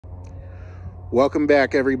Welcome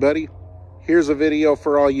back, everybody. Here's a video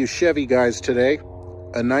for all you Chevy guys today.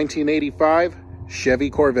 A 1985 Chevy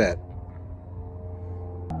Corvette.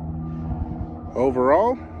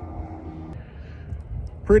 Overall,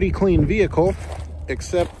 pretty clean vehicle,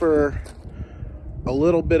 except for a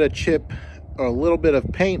little bit of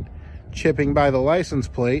paint chipping by the license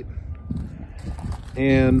plate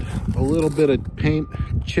and a little bit of paint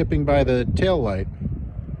chipping by the tail light.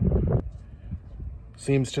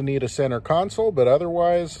 Seems to need a center console, but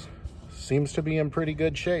otherwise seems to be in pretty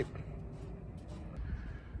good shape.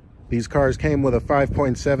 These cars came with a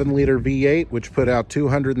 5.7 liter V8, which put out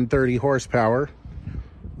 230 horsepower,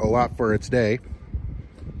 a lot for its day.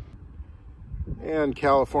 And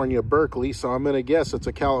California Berkeley, so I'm gonna guess it's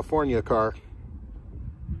a California car.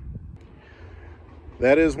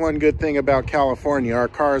 That is one good thing about California. Our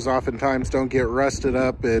cars oftentimes don't get rusted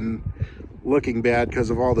up and looking bad because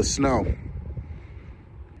of all the snow.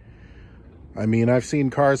 I mean, I've seen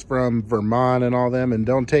cars from Vermont and all them, and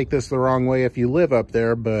don't take this the wrong way if you live up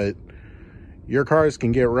there, but your cars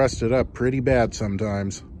can get rusted up pretty bad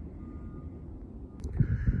sometimes.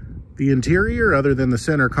 The interior, other than the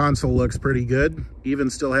center console, looks pretty good. Even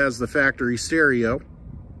still has the factory stereo.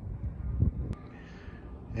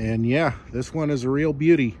 And yeah, this one is a real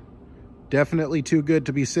beauty. Definitely too good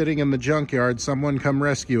to be sitting in the junkyard. Someone come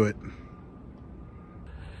rescue it.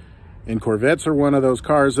 And Corvettes are one of those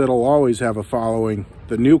cars that'll always have a following.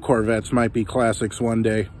 The new Corvettes might be classics one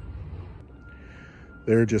day.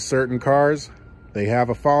 There are just certain cars, they have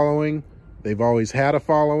a following, they've always had a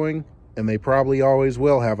following, and they probably always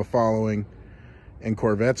will have a following. And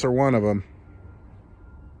Corvettes are one of them.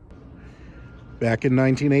 Back in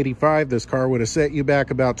 1985, this car would have set you back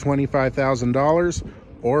about $25,000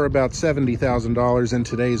 or about $70,000 in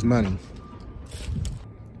today's money.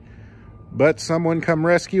 But someone come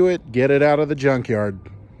rescue it, get it out of the junkyard.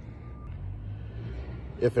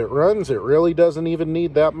 If it runs, it really doesn't even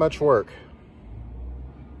need that much work.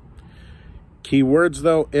 Key words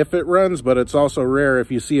though, if it runs, but it's also rare if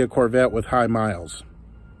you see a Corvette with high miles.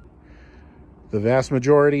 The vast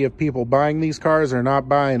majority of people buying these cars are not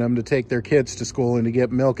buying them to take their kids to school and to get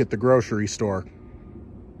milk at the grocery store.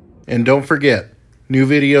 And don't forget, new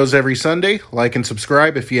videos every Sunday. Like and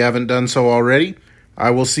subscribe if you haven't done so already. I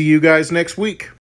will see you guys next week.